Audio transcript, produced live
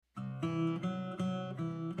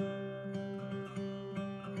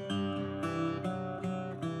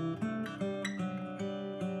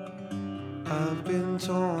I've been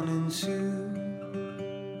torn in two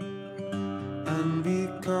and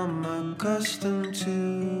become accustomed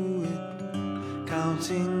to it,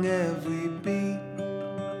 counting every beat.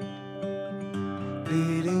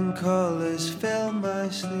 Bleeding colours fill my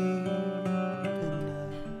sleep.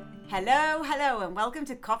 Hello, and welcome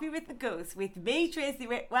to Coffee with the Ghost with me, Tracy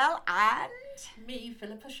Whitwell, and me,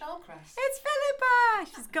 Philippa Shawcross. It's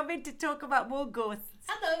Philippa. She's coming to talk about more ghosts.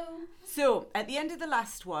 Hello. So, at the end of the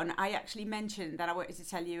last one, I actually mentioned that I wanted to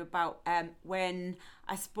tell you about when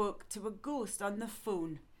I spoke to a ghost on the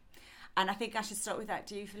phone. And I think I should start with that.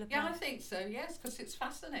 Do you, Philippa? Yeah, I think so, yes, because it's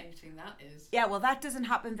fascinating, that is. Yeah, well, that doesn't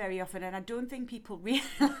happen very often, and I don't think people realise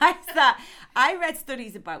that. I read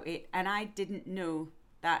studies about it, and I didn't know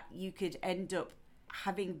that you could end up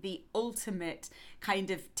having the ultimate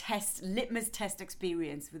kind of litmus test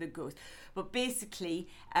experience with a ghost. But basically,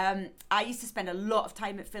 I used to spend a lot of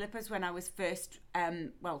time at Philippa's when I was first, I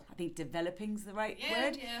think developing's the right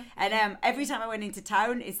word. Yeah. And every time I went into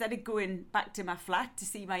town, instead of going back to my flat to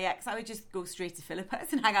see my ex, I would just go straight to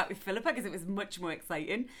Philippa's and hang out with Philippa because it was much more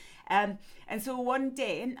exciting. And so one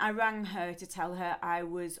day I rang her to tell her I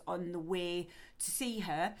was on the way to see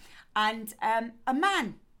her, and a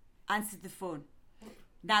man answered the phone.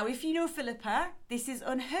 Now, if you know Philippa, this is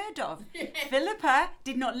unheard of. Yeah. Philippa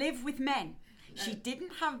did not live with men. No. She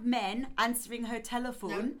didn't have men answering her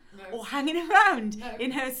telephone or hanging around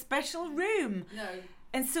in her special room. No.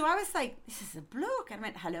 And so I was like, this is a bloke. And I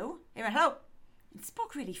went, hello. He went, hello. And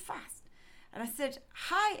spoke really fast. And I said,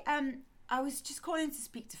 hi, I was just calling to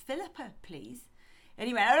speak to Philippa, please. And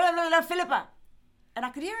he went, hello, Philippa. And I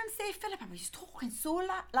could hear him say Philippa, but he was talking so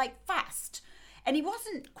fast. And he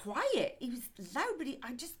wasn't quiet. He was loud, but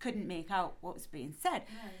I just couldn't make out what was being said.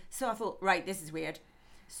 No. So I thought, right, this is weird.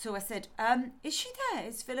 So I said, is she there?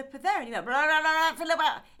 Is Philippa there? And he went, blah, blah, blah,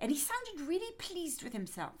 Philippa. And he sounded really pleased with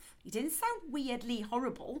himself. He didn't sound weirdly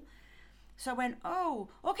horrible. So I went, oh,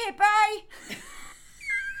 okay, bye.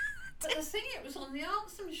 But the thing, it was on the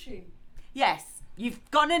answer machine. Yes.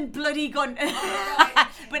 You've gone and bloody gone. Right.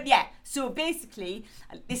 But yeah, so basically,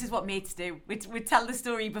 this is what mates do. We tell the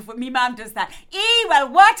story before. Me mum does that. Well,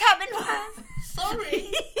 what happened was...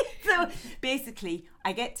 Sorry. So basically,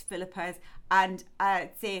 I get to Philippa's and I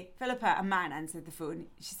say, Philippa, a man answered the phone.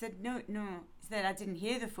 She said, no. She said, I didn't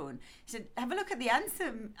hear the phone. She said, have a look at the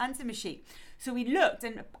answer machine. So we looked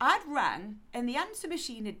and I'd rang and the answer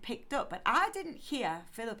machine had picked up, but I didn't hear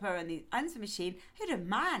Philippa on the answer machine. I heard a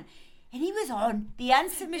man. And he was on the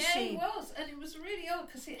answer machine. Yeah, he was. And it was really odd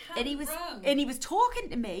because it hadn't rung. And he was talking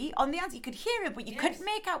to me on the answer. You could hear him, but you couldn't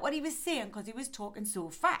make out what he was saying because he was talking so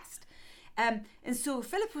fast. And so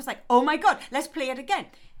Philip was like, oh my God, let's play it again.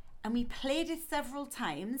 And we played it several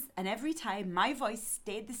times. And every time my voice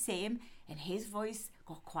stayed the same and his voice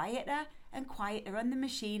got quieter and quieter on the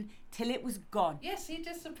machine till it was gone. Yes, he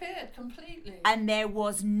disappeared completely. And there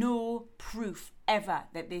was no proof ever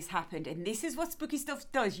that this happened. And this is what spooky stuff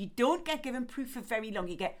does. You don't get given proof for very long.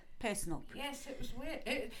 You get personal proof. Yes, it was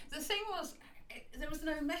weird. The thing was, there was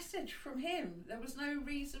no message from him. There was no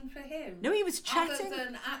reason for him. No, he was chatting. Other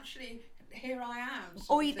than actually, here I am.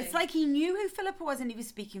 It's like he knew who Philippa was and he was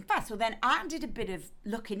speaking fast. So then I did a bit of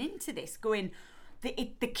looking into this, going,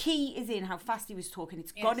 the key is in how fast he was talking.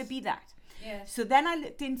 It's got to be that. Yes. So then I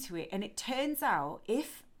looked into it and it turns out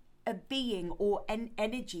if a being or an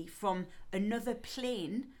energy from another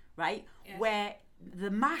plane, right, where the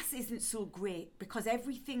mass isn't so great because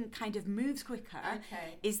everything kind of moves quicker,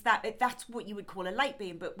 is that's what you would call a light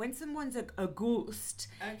being. But when someone's a ghost,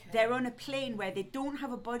 they're on a plane where they don't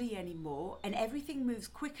have a body anymore and everything moves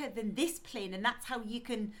quicker than this plane, and that's how you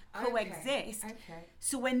can coexist.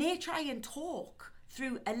 So when they try and talk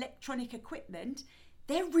through electronic equipment,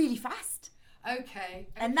 they're really fast. Okay.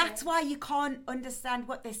 And that's why you can't understand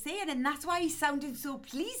what they're saying, and that's why he sounded so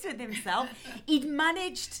pleased with himself. He'd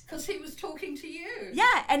managed... Because he was talking to you.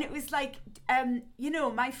 Yeah, and it was like,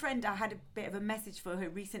 my friend, I had a bit of a message for her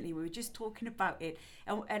recently. We were just talking about it,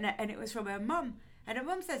 and it was from her mum. And her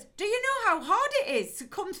mum says, do you know how hard it is to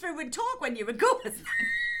come through and talk when you're a ghost?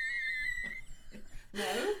 No.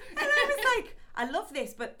 And I was like... I love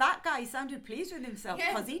this, but that guy sounded pleased with himself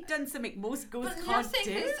because he'd done something most ghosts can't do. But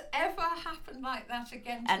nothing has ever happened like that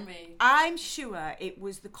again to me. I'm sure it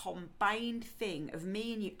was the combined thing of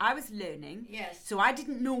me and you. I was learning, so I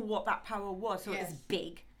didn't know what that power was, so it was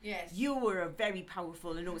big. Yes. You were a very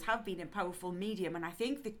powerful and always have been a powerful medium, and I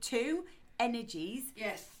think the two energies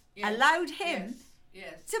allowed him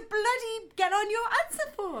to bloody get on your answer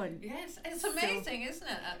phone. Yes, it's amazing, isn't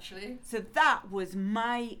it, actually? So that was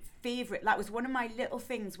my favourite. That was one of my little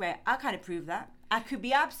things where I kind of proved that. I could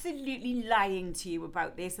be absolutely lying to you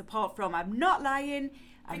about this, apart from I'm not lying,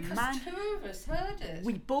 Because two of us heard it.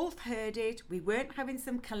 We both heard it. We weren't having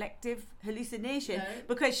some collective hallucination No.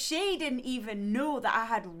 because she didn't even know that I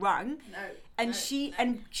had rung. No. And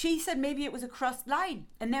she said maybe it was a crossed line.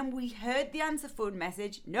 And then we heard the answer phone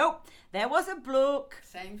message. Nope, there was a bloke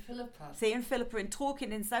saying Philippa and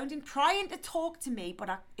talking and trying to talk to me,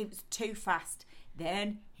 but it was too fast.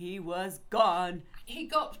 Then he was gone. He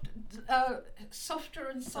got softer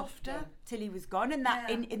and softer till he was gone. And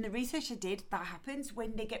that in the research I did, that happens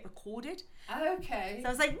when they get recorded. Okay. So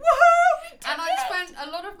I was like, woohoo! And I spent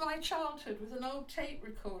a lot of my childhood with an old tape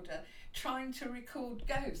recorder trying to record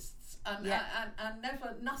ghosts, and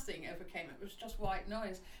nothing ever came. It was just white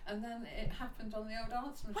noise. And then it happened on the old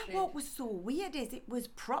answer machine. But what was so weird is it was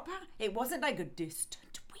proper. It wasn't like a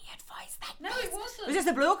distant weird voice like no, this. it wasn't. It was just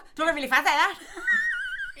a bloke talking really fast like that.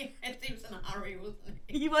 Yes, he was in a hurry, wasn't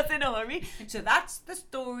he? He was in a hurry. So that's the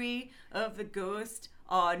story of the ghost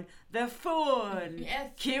on the phone.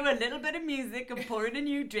 Yes. Cue a little bit of music and pour in a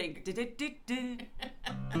new drink. Du-du-du-du.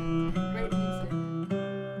 Great music.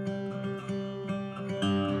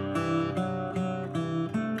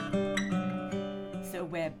 So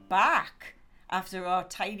we're back after our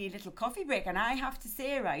tiny little coffee break, and I have to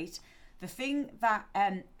say, right, the thing that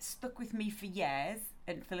stuck with me for years,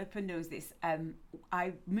 and Philippa knows this,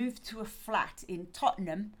 I moved to a flat in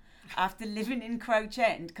Tottenham after living in Crouch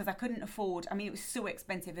End because I couldn't afford, I mean, it was so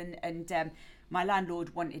expensive, and my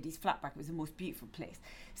landlord wanted his flat back. It was the most beautiful place.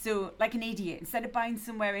 So, like an idiot, instead of buying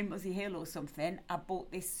somewhere in Muzzy Hill or something, I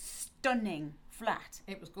bought this stunning flat.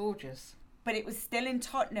 It was gorgeous. But it was still in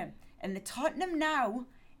Tottenham. And the Tottenham now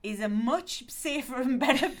is a much safer and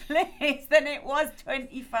better place than it was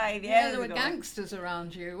 25 years ago. Yeah, there were gangsters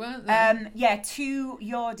around you, weren't there? 2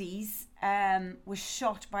 Yardies were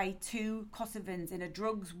shot by 2 Kosovans in a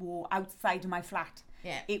drugs war outside my flat.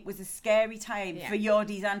 Yeah. It was a scary time for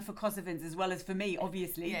Yardies and for Kosovans as well as for me,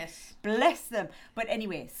 obviously. Yes. Bless them. But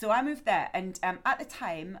anyway, so I moved there, and at the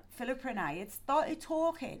time, Philippa and I had started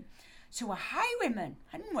talking to a highwayman,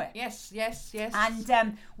 hadn't we? Yes.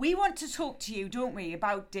 And we want to talk to you, don't we,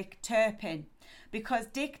 about Dick Turpin. Because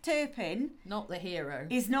Dick Turpin... Not the hero.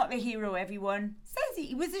 ...is not the hero, everyone says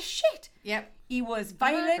he was a shit. Yep. He was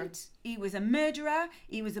violent. He was a murderer.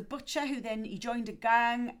 He was a butcher who then he joined a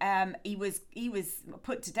gang. He was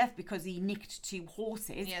put to death because he nicked 2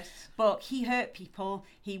 horses. Yes. But he hurt people.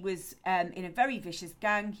 He was in a very vicious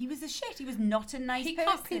gang. He was a shit. He was not a nice person. He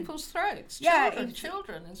cut people's throats. Yeah,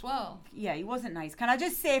 children as well. Yeah, he wasn't nice. Can I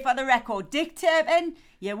just say for the record, Dick Turpin,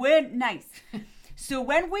 you weren't nice. So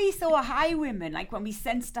when we saw a highwayman, like when we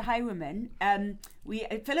sensed a highwayman,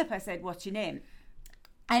 Philippa said, "What's your name?"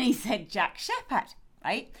 And he said, "Jack Shepherd."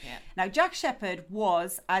 Right? Yeah. Now, Jack Shepherd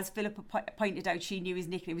was, as Philippa pointed out, she knew his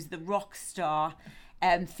nickname was the rock star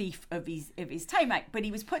thief of his time. Right? But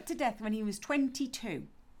he was put to death when he was 22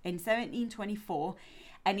 in 1724.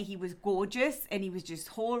 And he was gorgeous, and he was just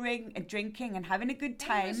whoring and drinking and having a good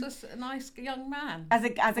time. He was a nice young man. As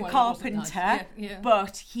a carpenter, nice. Yeah.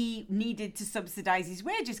 But he needed to subsidise his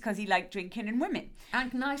wages because he liked drinking and women.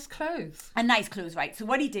 And nice clothes. And nice clothes, right. So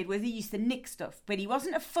what he did was he used to nick stuff, but he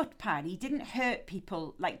wasn't a footpad. He didn't hurt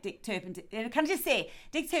people like Dick Turpin. And can I just say,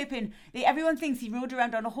 Dick Turpin, everyone thinks he rode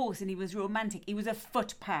around on a horse and he was romantic. He was a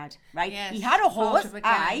footpad, right? Yes, he had a horse,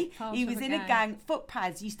 he was in in a gang.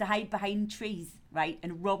 Footpads used to hide behind trees, right,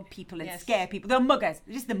 and rob people and Yes. scare people. They were muggers,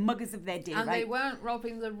 just the muggers of their day, and right? they weren't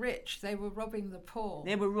robbing the rich, they were robbing the poor.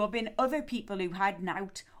 They were robbing other people who had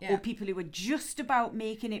nout, or people who were just about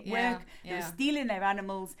making it work. They were stealing their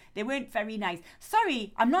animals. They weren't very nice.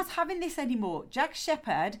 Sorry, I'm not having this anymore. Jack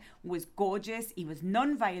Shepherd was gorgeous. He was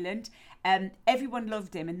non-violent. Everyone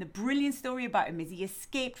loved him. And the brilliant story about him is he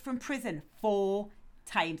escaped from prison 4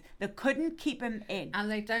 times. They couldn't keep him in.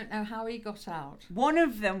 And they don't know how he got out. One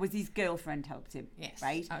of them was his girlfriend helped him. Yes.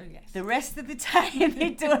 Right? Oh, yes. The rest of the time,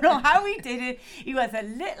 they don't know how he did it. He was a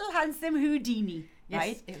little handsome Houdini. Yes,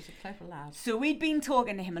 right? It was a clever lad. So we'd been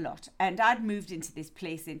talking to him a lot, and I'd moved into this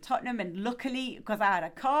place in Tottenham, and luckily, because I had a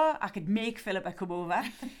car, I could make Philippa come over.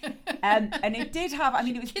 And it did have, I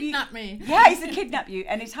mean, it was... Kidnap me. Yeah, I used to kidnap you.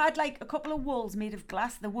 And it had like a couple of walls made of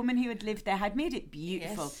glass. The woman who had lived there had made it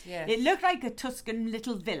beautiful. Yes. It looked like a Tuscan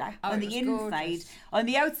little villa on the inside. Gorgeous. On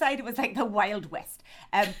the outside, it was like the Wild West.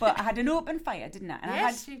 But I had an open fire, didn't I? And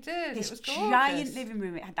Yes, I had you did. this It was gorgeous. giant living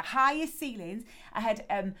room. It had the highest ceilings. I had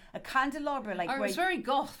a candelabra like... It was very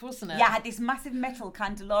goth, wasn't it? Yeah, I had this massive metal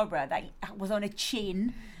candelabra that was on a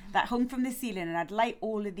chain that hung from the ceiling, and I'd light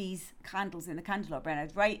all of these candles in the candelabra, and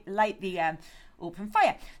I'd light the open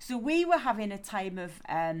fire. So we were having a time of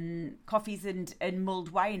coffees and mulled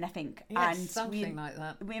wine, I think. Yes, and something like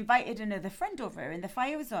that. We invited another friend over, and the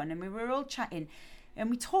fire was on, and we were all chatting. And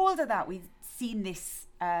we told her that we'd seen this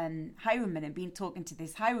highwayman and been talking to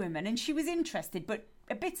this highwayman, and she was interested, but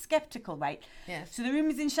a bit sceptical, right? Yes. So the room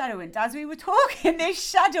was in shadow, and as we were talking, this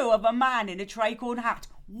shadow of a man in a tricorn hat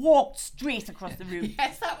walked straight across the room.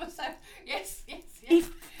 Yes, that was so. Yes. He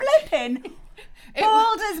flipping,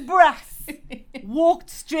 bald as brass, walked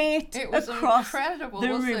straight It was across incredible, the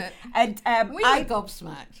wasn't room. it? And We were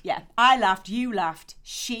gobsmacked. Yeah, I laughed, you laughed.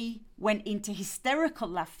 She went into hysterical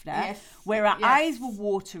laughter, Yes, where her yes. eyes were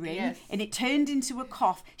watering, Yes. and it turned into a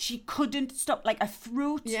cough. She couldn't stop, like a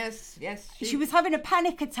throat. Yes. She was having a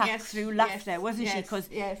panic attack Yes, through laughter, yes, wasn't she? yes, 'Cause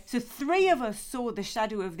yes. so 3 of us saw the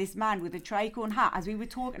shadow of this man with a tricorn hat as we were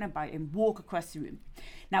talking about him walk across the room.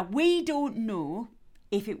 Now, we don't know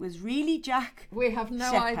if it was really Jack We have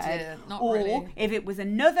no Shepherd, idea. Not or really. if it was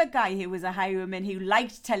another guy who was a highwayman who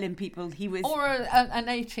liked telling people he was... Or an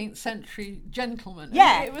 18th century gentleman.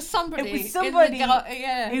 Yeah, It was somebody. It was somebody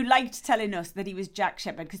yeah. who liked telling us that he was Jack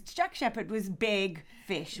Shepherd, because Jack Shepherd was big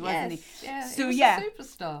fish, wasn't he? Yeah. So he was yeah, a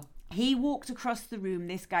superstar. he walked across the room,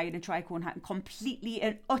 this guy in a tricorn hat, and completely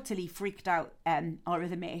and utterly freaked out our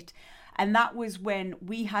other mate. And that was when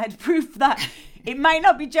we had proof that it might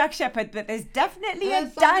not be Jack Shepherd, but there's definitely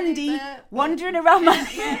There's a dandy somebody there. wandering around my...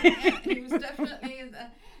 He was definitely in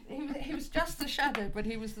there. He was just the shadow, but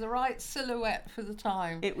he was the right silhouette for the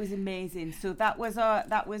time. It was amazing. So that was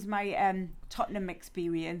my Tottenham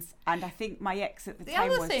experience, and I think my ex at the The time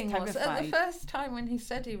other was thing was, terrified. at the first time when he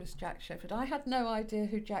said he was Jack Shepherd, I had no idea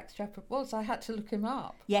who Jack Shepherd was. I had to look him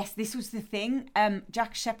up. Yes, this was the thing.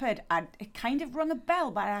 Jack Shepherd, it kind of rung a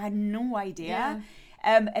bell, but I had no idea. Yeah.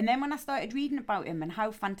 And then when I started reading about him and how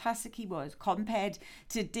fantastic he was compared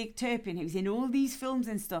to Dick Turpin, who's in all these films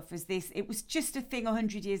and stuff, it was just a thing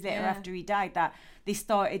 100 years later after he died that they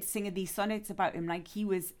started singing these sonnets about him like he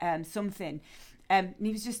was something. And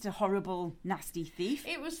he was just a horrible, nasty thief.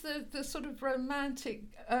 It was the sort of romantic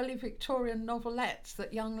early Victorian novelettes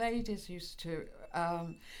that young ladies used to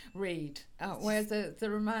read, where the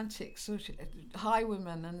romantic sort of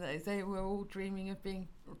highwaymen, and they were all dreaming of being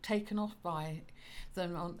taken off by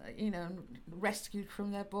them, rescued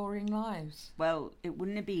from their boring lives. Well, it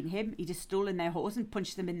wouldn't have been him. He'd have stolen their horse and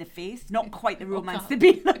punched them in the face. Not quite the romance they've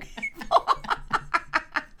been looking for.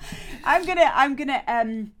 I'm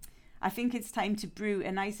gonna. I think it's time to brew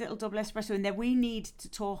a nice little double espresso, and then we need to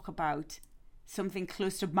talk about something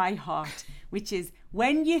close to my heart, which is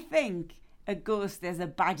when you think a ghost there's a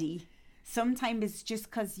baddie. Sometimes it's just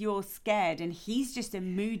because you're scared, and he's just a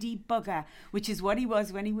moody bugger, which is what he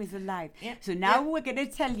was when he was alive. Yep. So now we're going to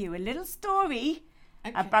tell you a little story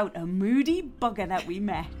about a moody bugger that we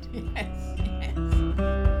met. Yes.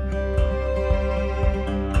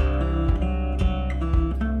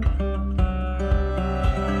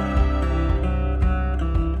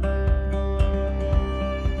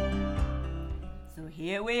 So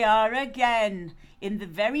here we are again in the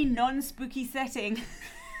very non-spooky setting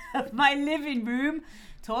of my living room,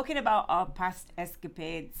 talking about our past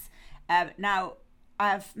escapades. Now,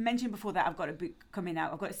 I've mentioned before that I've got a book coming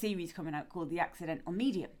out. I've got a series coming out called The Accidental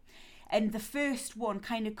Medium. And the first one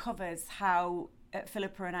kind of covers how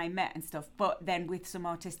Philippa and I met and stuff, but then with some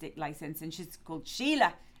artistic license. And she's called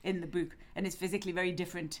Sheila in the book, and it's physically very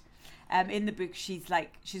different. In the book, she's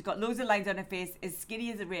got loads of lines on her face, as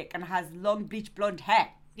skinny as a rake, and has long bleach blonde hair.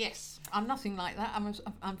 Yes, I'm nothing like that.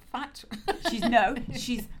 I'm fat.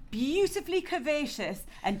 She's beautifully curvaceous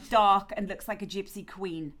and dark and looks like a gypsy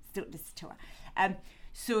queen. Still listen to her.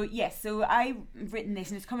 So I've written this,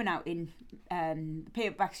 and it's coming out in the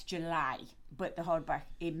paperback's July, but the hardback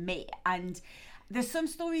in May. And there's some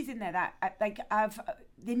stories in there that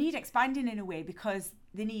they need expanding in a way, because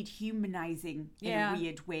they need humanizing in a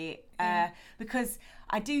weird way. Because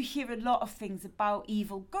I do hear a lot of things about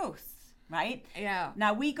evil ghosts. Right? Yeah.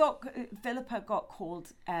 Now, Philippa got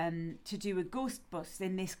called to do a ghost bus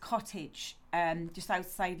in this cottage just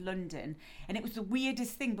outside London. And it was the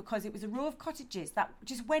weirdest thing, because it was a row of cottages that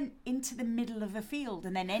just went into the middle of a field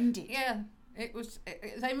and then ended. Yeah. It was.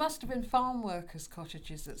 They must have been farm workers'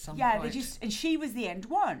 cottages at some point. Yeah, and she was the end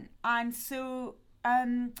one. And so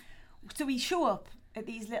we show up at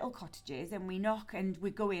these little cottages, and we knock, and we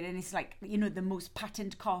go in, and it's like, the most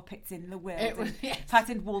patterned carpets in the world. It was, yes.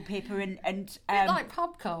 Patterned wallpaper and a bit like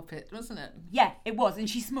pub carpet, wasn't it? Yeah, it was, and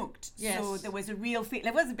she smoked. Yes. So there was a real feel.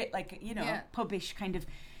 It was a bit like a pubish kind of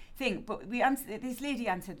thing. But this lady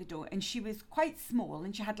answered the door, and she was quite small,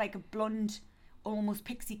 and she had like a blonde, almost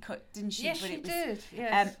pixie cut, didn't she? Yes, but she it was, did.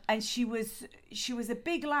 Yes. And she was a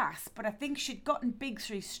big lass, but I think she'd gotten big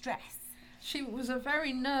through stress. She was a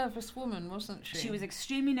very nervous woman, wasn't she? She was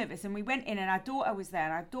extremely nervous, and we went in, and our daughter was there.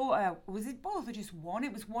 And our daughter, was it both or just one?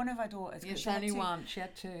 It was one of our daughters. It's only one. She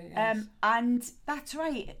had two. Yes. And that's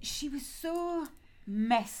right. She was so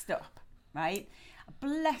messed up, right?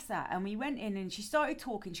 Bless her. And we went in, and she started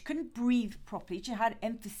talking. She couldn't breathe properly. She had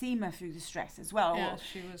emphysema through the stress as well. Yeah,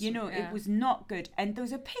 she was. It was not good. And there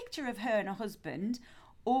was a picture of her and her husband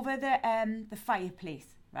over the fireplace,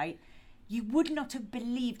 right? You would not have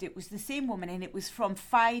believed it was the same woman, and it was from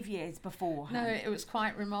 5 years before. No, it was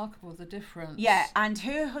quite remarkable, the difference. Yeah, and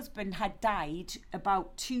her husband had died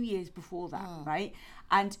about 2 years before that, right?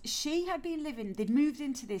 And she had been living, they'd moved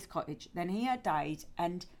into this cottage, then he had died,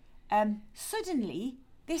 and suddenly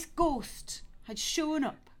this ghost had shown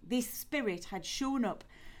up, this spirit had shown up.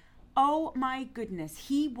 Oh my goodness,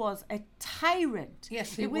 he was a tyrant.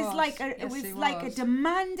 Yes, he was. It was like a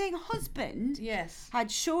demanding husband. Yes. Had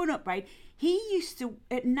shown up, right? He used to,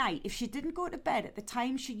 at night, if she didn't go to bed at the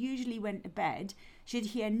time she usually went to bed, she'd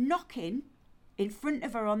hear knocking in front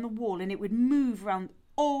of her on the wall, and it would move around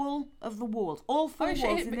all of the walls, all four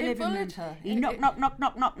walls in the living room. He knock,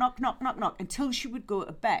 knock, until she would go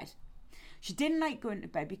to bed. She didn't like going to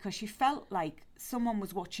bed because she felt like someone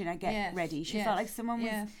was watching her get ready. She felt like someone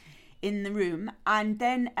was in the room. And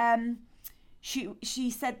then she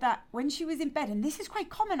said that when she was in bed, and this is quite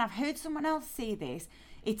common, I've heard someone else say this,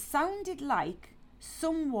 it sounded like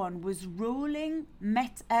someone was rolling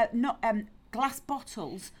glass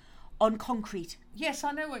bottles on concrete. Yes,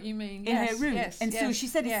 I know what you mean. In her room. So she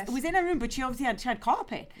said it was in her room, but she obviously had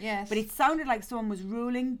carpet. Yes. But it sounded like someone was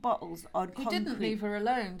rolling bottles on concrete. He didn't leave her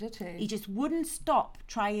alone, did he? He just wouldn't stop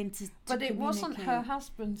trying to But it wasn't her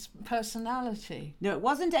husband's personality. No, it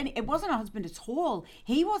wasn't her husband at all.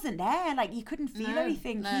 He wasn't there. Like, you couldn't feel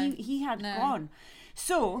anything. He had gone.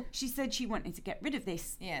 So she said she wanted to get rid of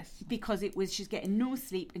this. Yes. Because she's getting no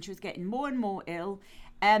sleep, and she was getting more and more ill.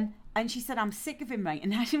 And she said, I'm sick of him, right?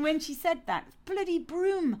 And when she said that, bloody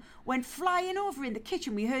broom went flying over in the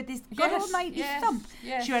kitchen. We heard this God almighty thump.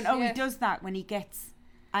 Yes, she went, he does that when he gets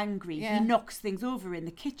angry. He knocks things over in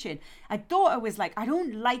the kitchen. Her daughter was like, I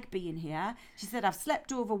don't like being here. She said, I've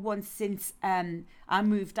slept over once since I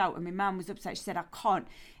moved out, and my mum was upset. She said, I can't.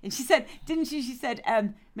 And she said, didn't she? She said,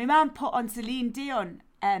 my mum put on Celine Dion,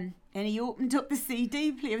 and he opened up the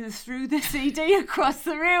CD player and threw the CD across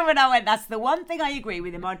the room. And I went, that's the one thing I agree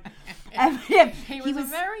with him on. He was a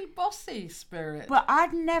very bossy spirit. But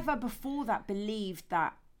I'd never before that believed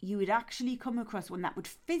that you would actually come across one that would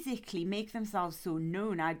physically make themselves so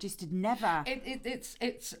known. I just had never.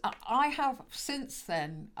 I have since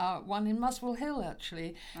then one in Muswell Hill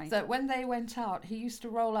actually, that when they went out, he used to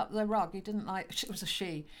roll up the rug. He didn't like. It was a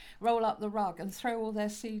she. Roll up the rug and throw all their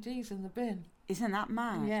CDs in the bin. Isn't that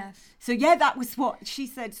mad? Yes. So that was what she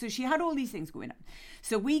said. So she had all these things going on.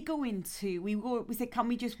 So we said, can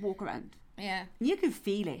we just walk around? Yeah. You could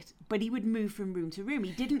feel it, but he would move from room to room.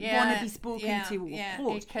 He didn't want to be spoken to or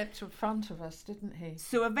caught. He kept in front of us, didn't he?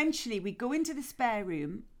 So eventually we go into the spare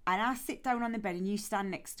room, and I sit down on the bed and you stand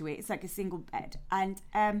next to it. It's like a single bed. And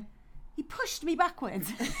he pushed me backwards.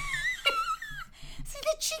 See,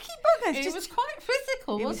 the cheeky buggers. It was quite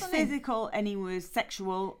physical, wasn't it? He was physical, and he was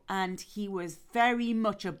sexual, and he was very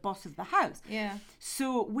much a boss of the house. Yeah.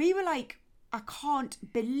 So we were like, I can't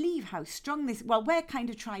believe how strong this... Well, we're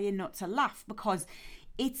kind of trying not to laugh, because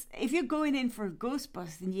if you're going in for a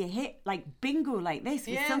Ghostbusters and you hit like bingo like this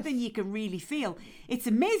with something you can really feel, it's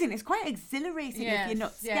amazing. It's quite exhilarating if you're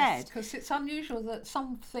not scared. Yes, because it's unusual that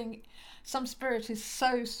some spirit is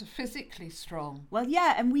so physically strong. Well,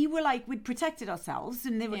 yeah, and we were like, we'd protected ourselves,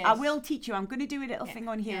 and I will teach you. I'm going to do a little thing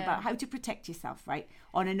on here about how to protect yourself, right?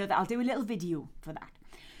 I'll do a little video for that.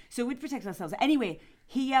 So we'd protect ourselves. Anyway,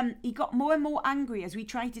 he got more and more angry as we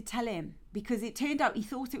tried to tell him, because it turned out he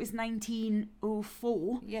thought it was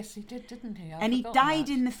 1904. Yes, he did, didn't he? And he died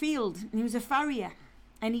in the field. He was a farrier.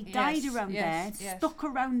 And he died around there, stuck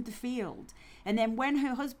around the field. And then when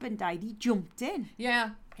her husband died, he jumped in.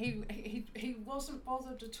 Yeah, he wasn't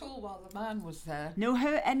bothered at all while the man was there. No,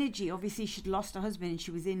 her energy, obviously she'd lost her husband and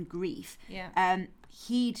she was in grief. Yeah.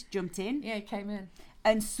 He'd jumped in. Yeah, he came in.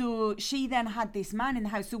 And so she then had this man in the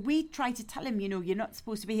house. So we tried to tell him, you're not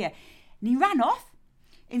supposed to be here. And he ran off.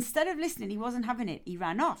 Instead of listening, he wasn't having it. He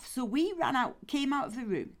ran off. So we came out of the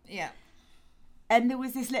room. Yeah. And there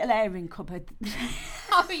was this little airing cupboard.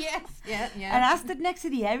 Oh, yes. Yeah. And I stood next to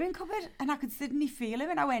the airing cupboard, and I could suddenly feel him.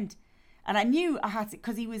 And I went, and I knew I had to,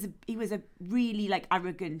 because he was a really like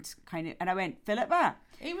arrogant kind of, and I went, Philippa.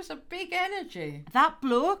 He was a big energy. That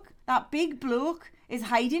big bloke, is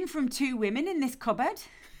hiding from two women in this cupboard.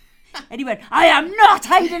 And he went, I am not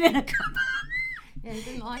hiding in a cupboard. Yeah, he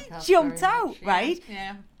didn't like us. Jumped very out, much. right?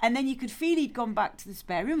 Yeah. And then you could feel he'd gone back to the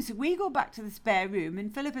spare room. So we go back to the spare room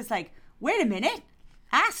and Philippa's like, wait a minute,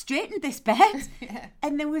 I straightened this bed. Yeah.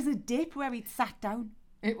 And there was a dip where he'd sat down.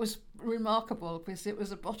 It was remarkable because it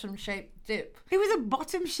was a bottom-shaped dip. It was a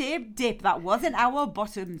bottom-shaped dip. That wasn't our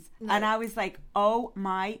bottoms. No. And I was like, oh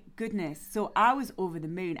my goodness. So I was over the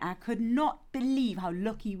moon. I could not believe how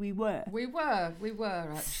lucky we were. We were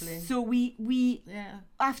actually. So we Yeah.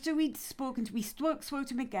 after we'd spoken to, we spoke to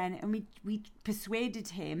him again and we persuaded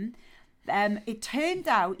him. It turned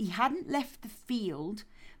out he hadn't left the field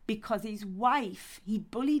because his wife, he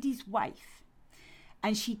bullied his wife.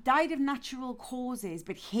 And she died of natural causes,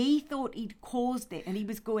 but he thought he'd caused it and he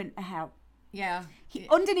was going to hell. Yeah.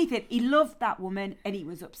 Underneath it, he loved that woman and he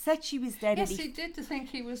was upset she was dead. Yes, and he did think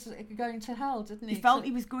he was going to hell, didn't he? He felt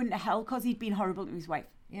he was going to hell because he'd been horrible to his wife.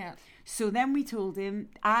 Yeah. So then we told him,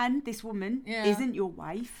 and this woman isn't your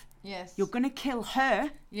wife. Yes. You're going to kill her.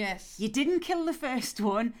 Yes. You didn't kill the first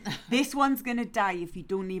one. This one's going to die if you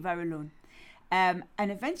don't leave her alone. And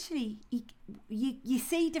eventually, you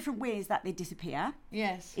see different ways that they disappear.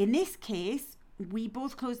 Yes. In this case, we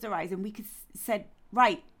both closed our eyes and we said,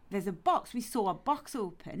 right, there's a box. We saw a box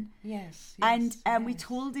open. Yes. And we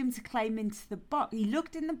told him to climb into the box. He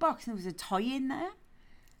looked in the box and there was a toy in there.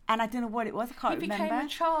 And I don't know what it was. I can't remember. He became a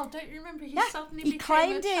child. Don't you remember? He suddenly he became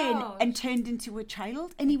climbed a child. in and turned into a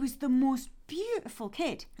child. And he was the most beautiful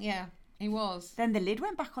kid. Yeah. He was. Then the lid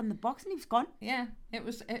went back on the box and he was gone. Yeah, it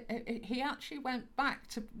was. He actually went back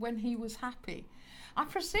to when he was happy. I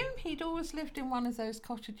presume he'd always lived in one of those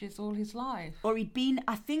cottages all his life. Or he'd been,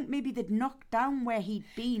 I think maybe they'd knocked down where he'd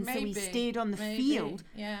been, so he stayed on the field.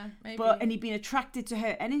 Yeah, maybe. And he'd been attracted to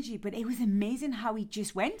her energy. But it was amazing how he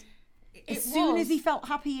just went. As soon as he felt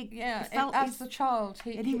happy, as the child.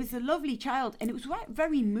 He was a lovely child. And it was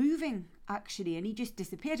very moving, actually. And he just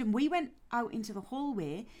disappeared. And we went out into the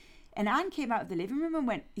hallway. And Anne came out of the living room and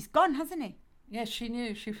went, he's gone, hasn't he? Yes, she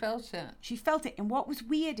knew. She felt it. She felt it. And what was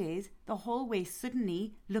weird is the hallway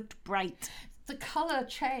suddenly looked bright. The colour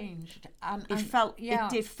changed. And it felt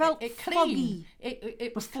foggy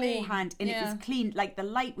it was beforehand. Clean. And it was clean. Like the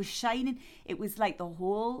light was shining. It was like the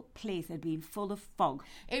whole place had been full of fog.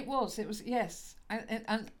 It was, yes.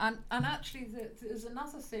 And actually there's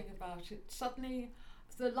another thing about it. Suddenly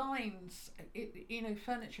the lines,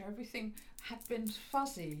 furniture, everything had been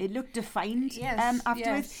fuzzy. It looked defined afterwards.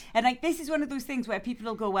 Yes. And like this is one of those things where people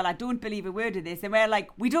will go, well, I don't believe a word of this. And we're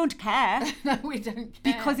like, we don't care. No, we don't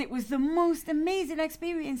care. Because it was the most amazing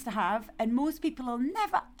experience to have. And most people will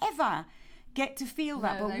never, ever get to feel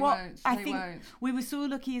that. No, But I think we were so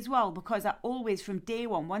lucky as well because I always, from day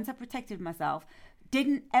one, once I protected myself,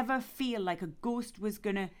 didn't ever feel like a ghost was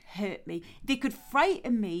going to hurt me. They could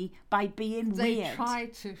frighten me by being weird. They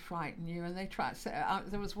tried to frighten you, and they tried.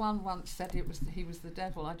 There was one once said he was the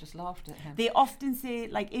devil. I just laughed at him. They often say,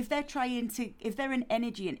 like, if they're an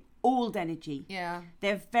energy, an old energy,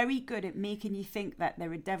 they're very good at making you think that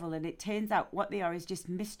they're a devil, and it turns out what they are is just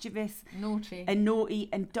mischievous, naughty, and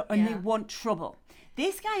they want trouble.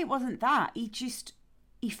 This guy wasn't that.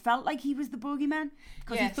 He felt like he was the bogeyman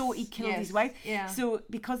because he thought he killed his wife. Yeah. So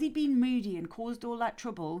because he'd been moody and caused all that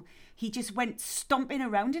trouble, he just went stomping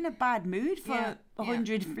around in a bad mood for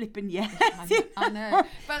 100 flipping years. I know.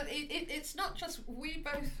 But it's not just, we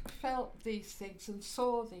both felt these things and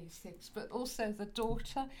saw these things, but also the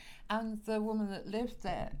daughter and the woman that lived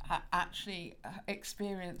there actually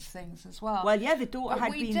experienced things as well. Well, yeah, the daughter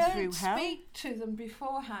had been through hell. We don't speak to them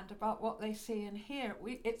beforehand about what they see and hear.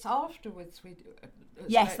 It's afterwards we do.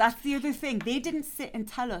 Yes, that's the other thing. They didn't sit and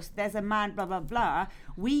tell us there's a man, blah, blah, blah.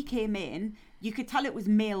 We came in, you could tell it was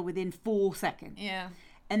male within 4 seconds. Yeah.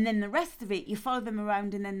 And then the rest of it, you follow them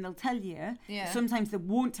around and then they'll tell you. Yeah. Sometimes they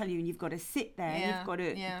won't tell you and you've got to sit there. Yeah. You've got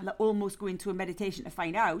to almost go into a meditation to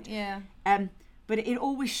find out. Yeah. But it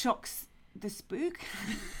always shocks the spook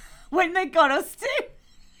when they got us to.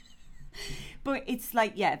 But it's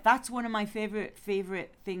like, that's one of my favourite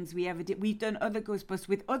things we ever did. We've done other Ghostbusters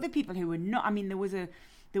with other people who were not. I mean, there was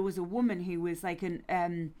a woman who was like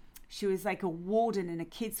she was like a warden in a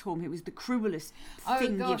kids' home. It was the cruelest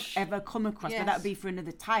thing you've ever come across. Yes. But that would be for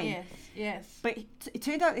another time. Yes. But it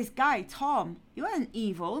turned out this guy, Tom, he wasn't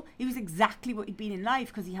evil. He was exactly what he'd been in life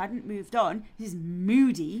because he hadn't moved on. He's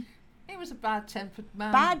moody. He was a bad-tempered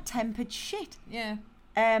man. Bad-tempered shit. Yeah.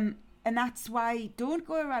 And that's why don't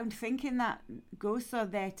go around thinking that ghosts are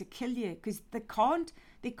there to kill you because they can't.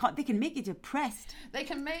 They can make you depressed. They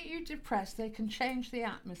can make you depressed. They can change the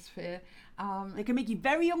atmosphere. They can make you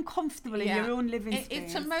very uncomfortable in your own living space.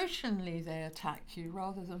 It's emotionally they attack you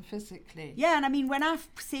rather than physically. Yeah, and I mean, when I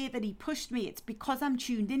say that he pushed me, it's because I'm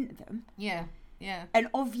tuned into them. Yeah. Yeah. And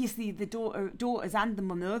obviously the daughters and the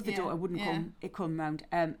mum, the other daughter wouldn't come round.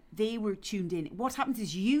 They were tuned in. What happens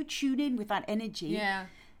is you tune in with that energy. Yeah.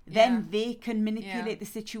 Then they can manipulate the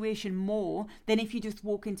situation more than if you just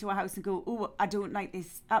walk into a house and go, oh, I don't like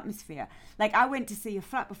this atmosphere. Like, I went to see a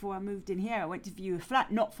flat before I moved in here. I went to view a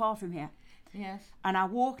flat not far from here. Yes. And I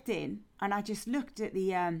walked in and I just looked at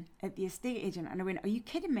the estate agent and I went, are you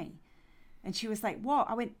kidding me? And she was like, what?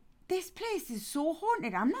 I went, this place is so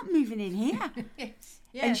haunted. I'm not moving in here. Yes.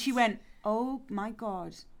 And she went, oh my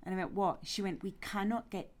God. And I went, what? She went, we cannot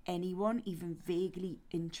get anyone even vaguely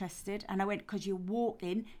interested. And I went, because you walk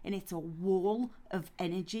in and it's a wall of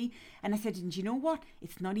energy. And I said, and you know what?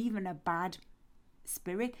 It's not even a bad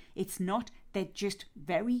spirit. It's not. They're just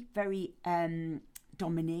very, very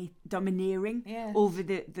domineering over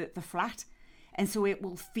the flat. And so it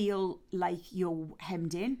will feel like you're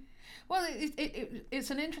hemmed in. Well,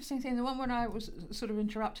 it's an interesting thing. The one when I was sort of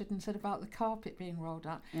interrupted and said about the carpet being rolled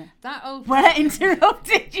up. Yeah. That old. Well, I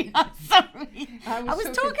interrupted you. I'm sorry. I was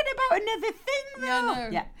talking about another thing, though.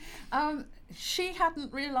 Yeah, I know. She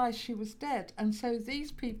hadn't realised she was dead, and so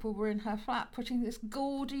these people were in her flat putting this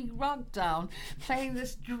gaudy rug down, playing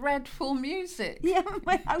this dreadful music. Yeah,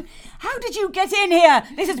 how did you get in here?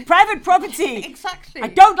 This is private property. Exactly. I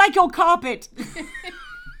don't like your carpet.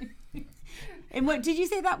 And what did you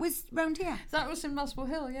say that was round here? That was in Muswell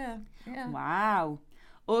Hill, yeah. Wow.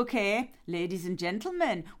 Okay, ladies and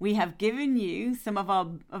gentlemen, we have given you some of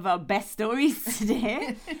our best stories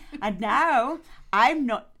today. And now I'm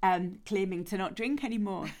not claiming to not drink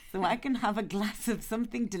anymore, so I can have a glass of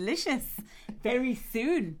something delicious very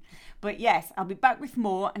soon. But yes, I'll be back with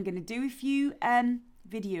more. I'm going to do a few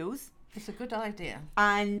videos. It's a good idea.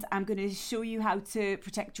 And I'm going to show you how to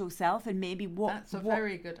protect yourself and maybe what... That's a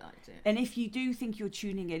very good idea. And if you do think you're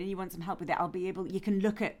tuning in and you want some help with it, you can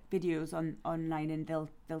look at videos online and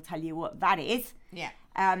they'll tell you what that is. Yeah.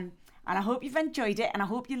 And I hope you've enjoyed it and I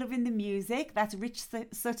hope you're loving the music. That's Rich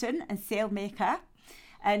Sutton and Sailmaker.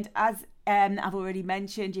 And as I've already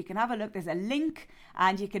mentioned, you can have a look. There's a link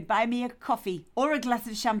and you can buy me a coffee or a glass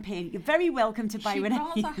of champagne. You're very welcome to buy whenever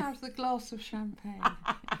you... She'd rather have the glass of champagne.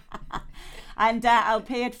 And I'll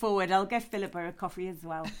pay it forward. I'll get Philippa a coffee as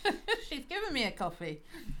well. She's given me a coffee.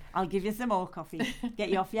 I'll give you some more coffee.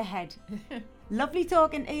 Get you off your head. Lovely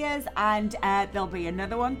talking to you, and there'll be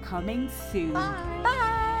another one coming soon. Bye. Bye.